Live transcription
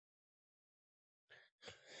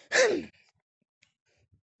Alright.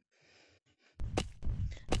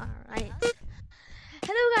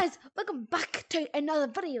 Hello guys, welcome back to another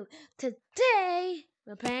video. Today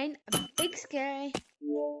we're playing a Big Scary.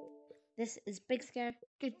 This is Big Scary.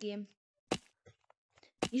 Good game.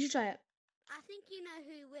 You should try it. I think you know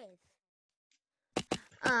who with.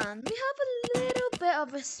 We have a little bit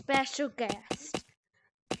of a special guest.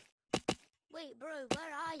 Wait, bro,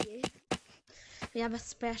 where are you? We have a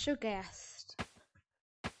special guest.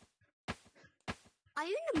 Are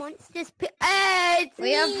you in the monsters pit? It's We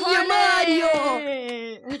me, have Mario.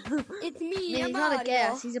 Harley. It's me, No, he's Mario. not a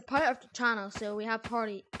guest. He's a part of the channel, so we have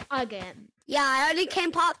Harley again. Yeah, I only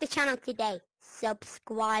came part of the channel today.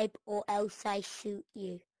 Subscribe or else I shoot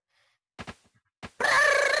you.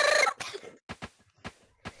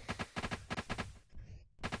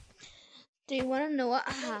 Do you want to know what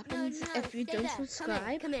happens No, if you stay don't there.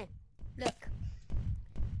 subscribe? Come here. Look.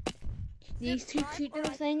 These two Subscribe cute or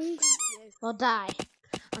little I things shoot you. will die.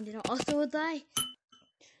 And you know also will die?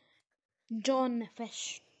 John the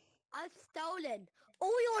fish. I've stolen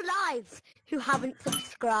all your lives who haven't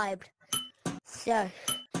subscribed. So,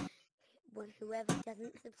 whoever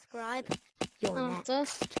doesn't subscribe, you're next.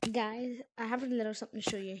 Also, guys, I have a little something to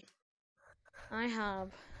show you. I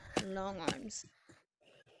have long arms.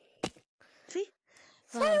 See?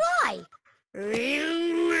 So do I.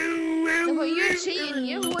 No, but you're cheating.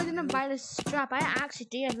 You're holding them by the strap. I actually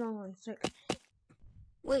do have long arms. Look.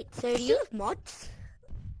 Wait, so do you have mods?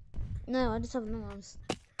 No, I just have long arms.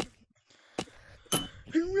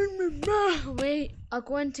 Wait, I'm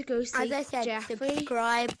going to go see As I said, Jeffrey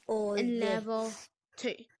subscribe or in this. level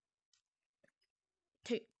 2.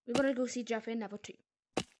 We're going to go see Jeffrey in level 2.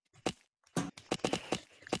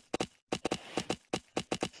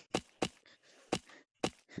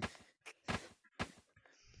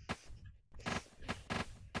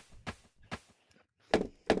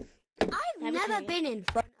 I've never been in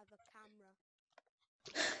front of a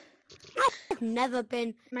camera. I've never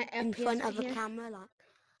been My in FPS front of a here. camera like.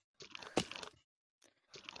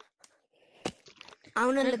 I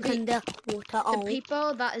wanna The look pe- under water. The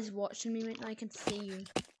people that is watching me right now can see you.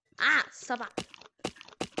 Ah, stop it.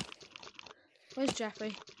 Where's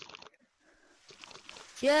Jeffrey?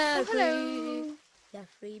 Jeffrey. Hello.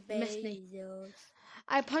 Jeffrey Missed me. Bezos.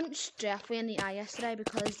 I punched Jeffrey in the eye yesterday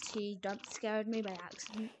because he jump scared me by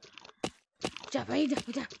accident. Jeffrey.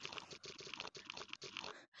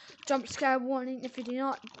 Jump scare warning. If you do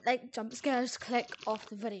not like jump scares, click off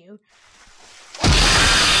the video.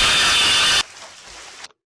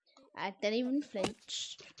 I didn't even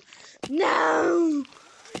flinch. No!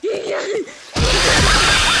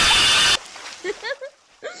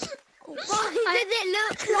 Why does it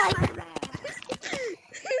look like that?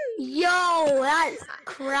 Yo, that's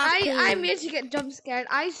crappy. I made you get jump scared.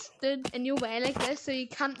 I stood in your way like this so you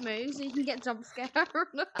can't move so you can get jump scared.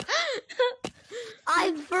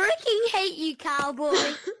 I freaking hate you, cowboy.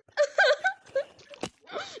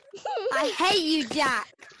 I hate you, Jack.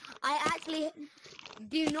 I actually...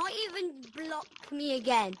 Do not even block me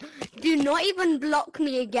again. Do not even block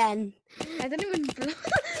me again. I didn't even block.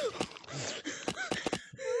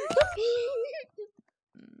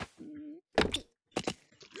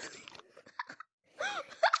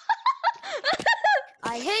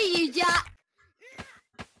 I hate you, Jack.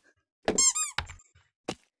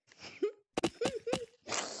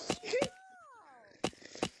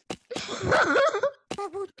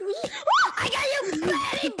 Level 3. I got you,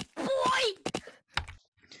 ready, boy.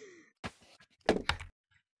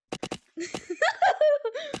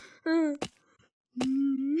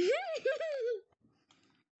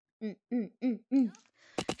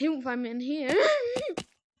 He won't find me in here.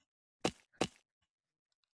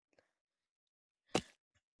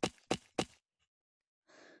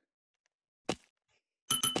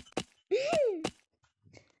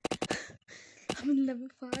 I'm in level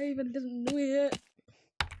 5 and he doesn't know it.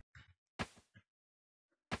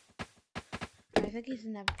 I think he's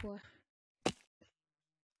in level 4.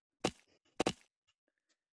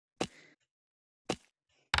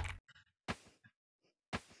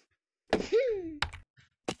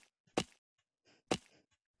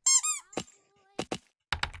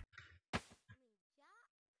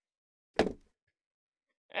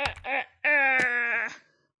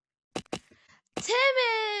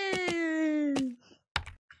 Timmy!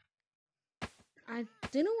 I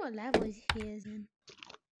don't know what level he is in.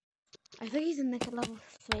 I think he's in like a level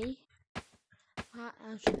 3.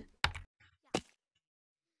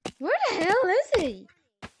 Where the hell is he?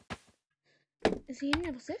 Is he in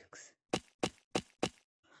level 6?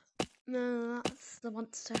 No, that's the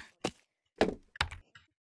monster.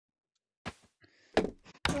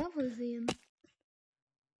 What level is he in?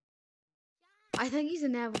 I think he's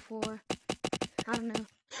in there before. I don't know.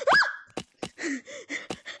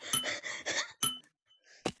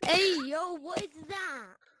 Hey, yo, what is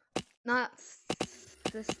that? That's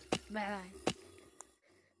just bad.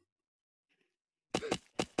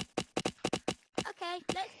 Okay,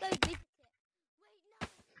 let's go visit it. Wait,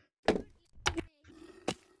 no. Don't eat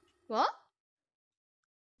me. What?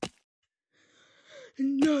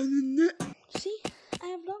 No, no, no. See, I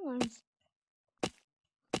have long arms.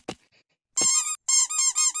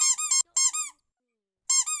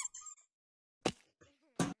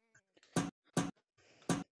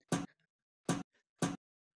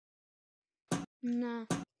 No.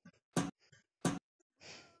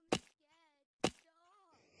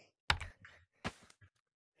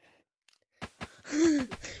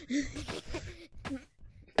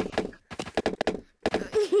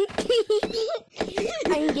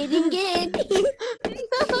 I'm getting it.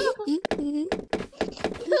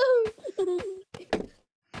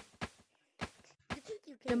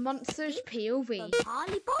 The monster's POV. From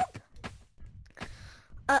Harley Bob?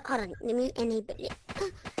 Hold on, let me enable it.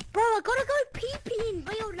 Bro, I gotta go pee-pee in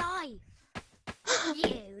real life.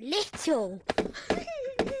 You little.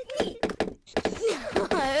 No,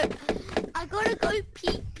 I gotta go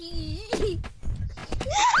pee-pee.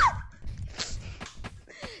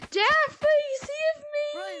 Jeffrey, save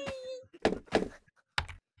me!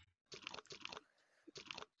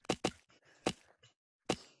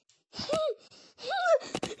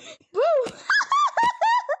 Boo!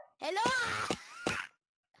 Hello?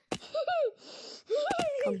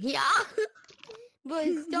 Come here. Bro,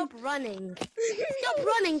 stop running. Stop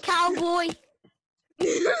running, cowboy.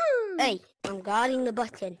 Hey, I'm guarding the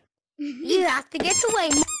button. You have to get away,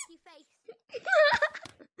 monkey face.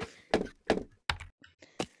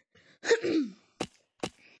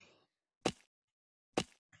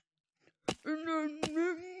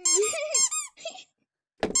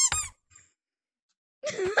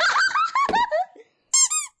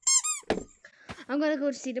 I'm gonna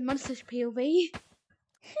go to see the monster's POV.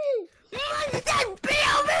 Monster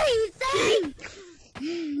POV, say!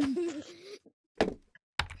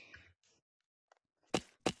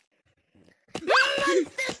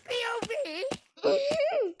 Monster POV!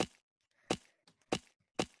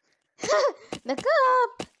 Look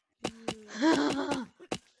up!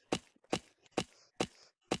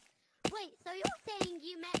 Wait, so you're saying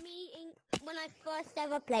you met me when I first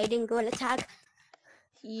ever played in Gorilla Tag?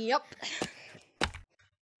 Yup.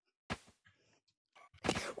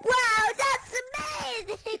 Wow, that's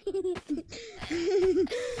amazing!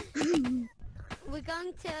 We're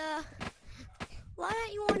going to... Why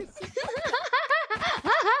don't you want to see...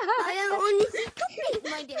 I don't want to see Cupcake,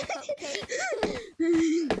 my dear Cupcake.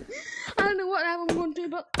 I don't know what I'm going to do,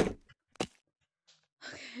 but... Okay,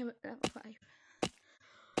 I'm at level 5.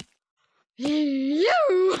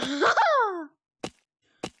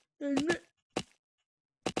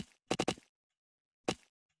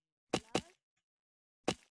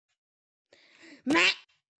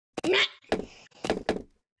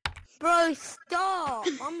 Bro, stop!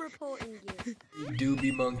 I'm reporting you.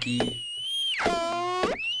 Doobie monkey. Ass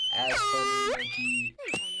funny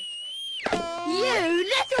monkey. You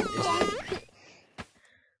little punk!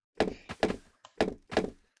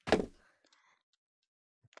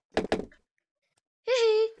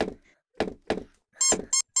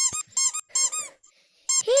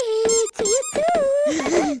 Hee to you too!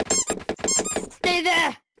 Stay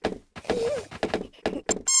there!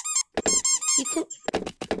 You can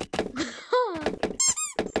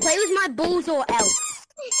play with my balls or else.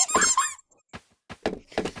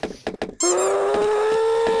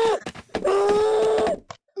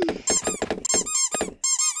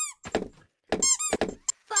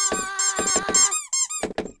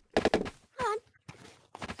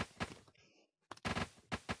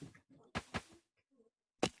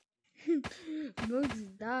 Bugs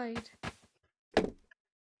died.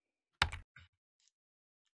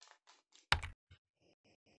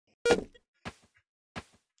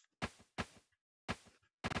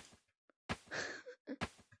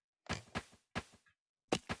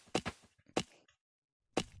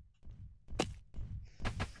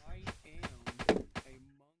 I am a monk,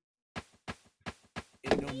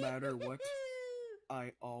 and no matter what,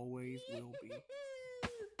 I always will be.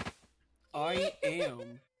 I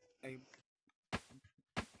am a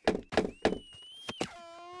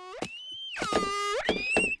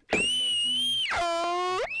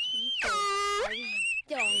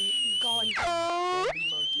Gone.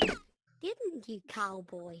 Didn't you,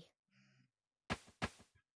 cowboy?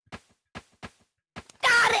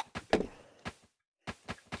 Got it!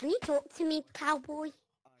 Can you talk to me, cowboy?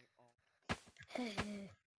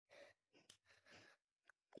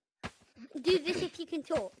 Do this if you can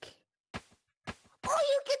talk. Oh,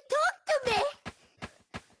 you can talk to me!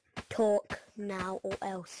 Talk now or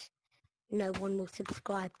else no one will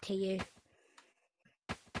subscribe to you.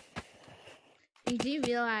 You do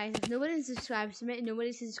realise if nobody subscribes to me,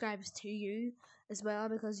 nobody subscribes to you as well,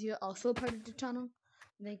 because you're also part of the channel.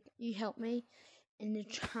 Like, you help me in the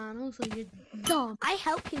channel, so you're dumb. I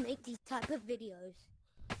help you make these type of videos.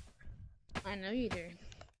 I know you do.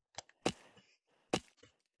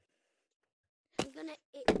 I'm gonna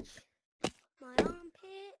itch my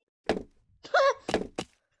armpit.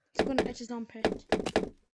 He's gonna itch his armpit.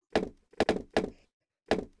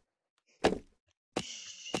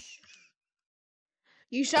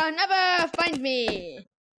 You shall never find me!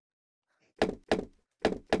 I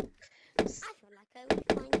feel like I would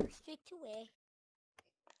find you straight away.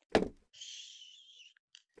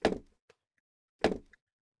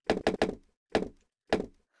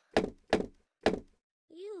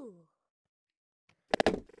 You're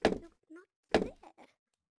not there.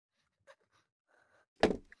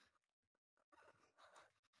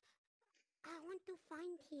 I want to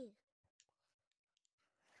find you.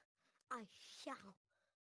 I shall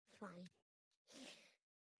find.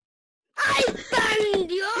 I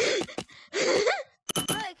found you!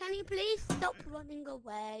 Alright, can you please stop running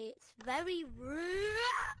away? It's very rude.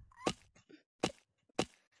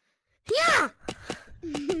 Yeah!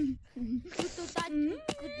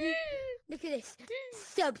 Look at this.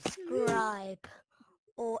 Subscribe,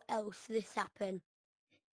 or else this happen.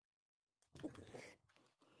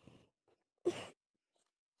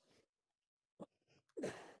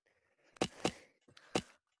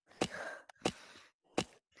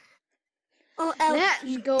 Or else Let's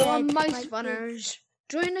you go dead on Mouse like Runners.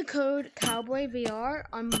 Join the code CowboyVR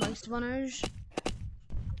on Mouse Runners.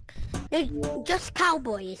 this. No, just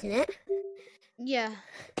cowboy, isn't it? Yeah,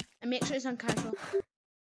 and make sure it's on casual.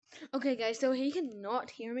 Okay, guys, so he cannot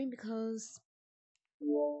hear me because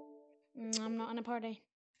I'm not in a party.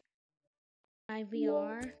 My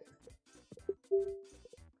VR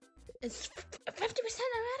is 50%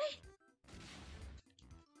 already.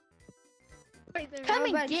 Come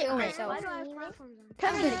and get myself.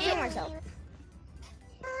 Come and get myself.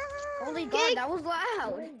 Holy God, that was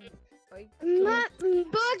loud.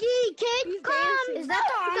 Boogie, Kid, come! Is that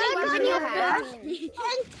the only weapon you have?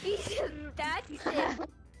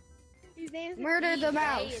 Murder the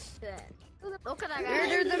mouse. Look at that guy.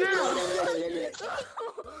 Murder the mouse.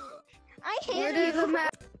 I hate Murder the mouse.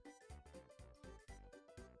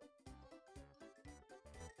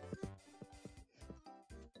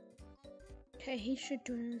 Okay, he should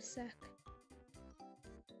do it in a sec.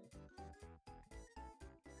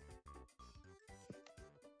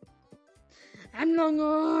 And long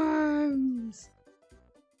arms!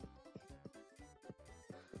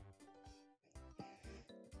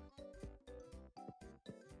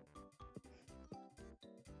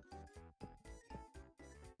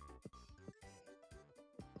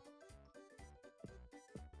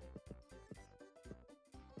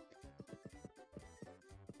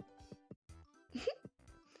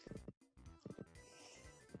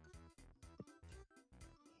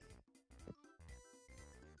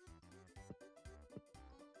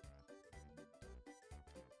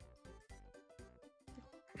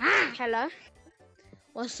 Hello.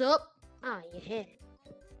 What's up? Oh, you're here.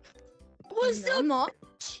 What's up? Not.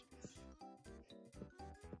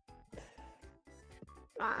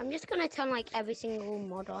 Right, I'm just gonna turn like every single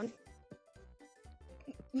mod on.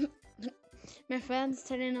 My friend's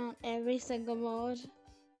turning on every single mod.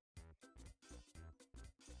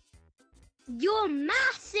 You're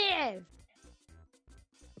massive!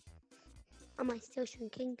 Am I still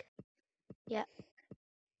shrinking? Yeah.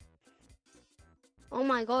 Oh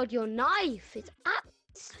my God, your knife is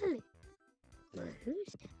absolutely...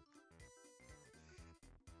 Who's it?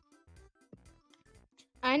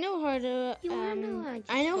 I know how to You wanna know how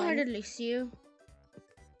I know how to went? loose you.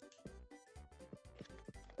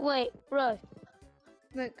 Wait, bro.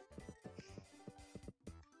 Look.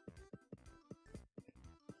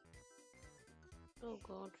 Oh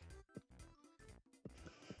God.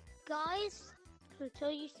 Guys, can I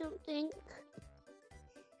tell you something?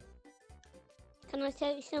 Can I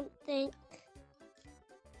tell you something?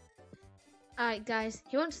 Alright guys,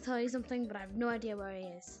 he wants to tell you something, but I have no idea where he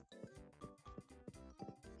is.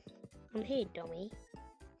 I'm here, dummy.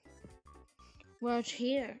 Where's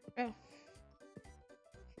here? Oh.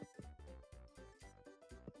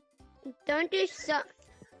 Don't do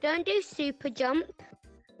super jump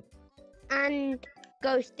and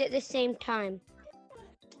ghost at the same time.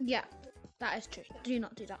 Yeah, that is true. Do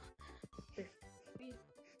not do that.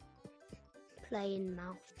 Playing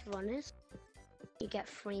mouse runners. get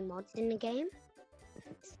free mods in the game.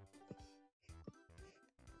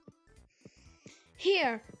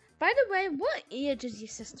 Here, by the way, what age is your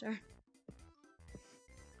sister?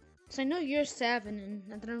 So I know you're 7, and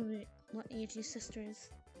I don't know what age your sister is.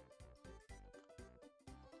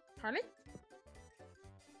 Harley?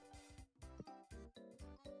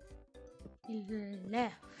 He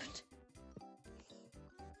left.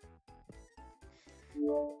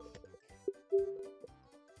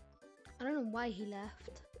 I don't know why he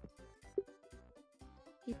left.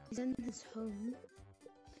 He's in his home.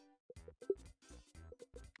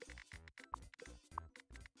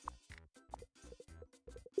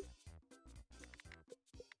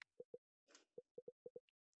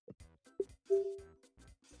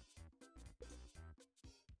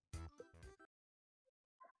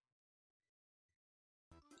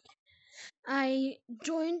 I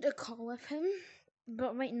joined a call with him,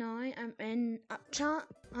 but right now I'm in a chat,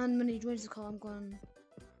 and when he joins the call, I'm going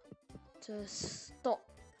to stop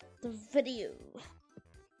the video.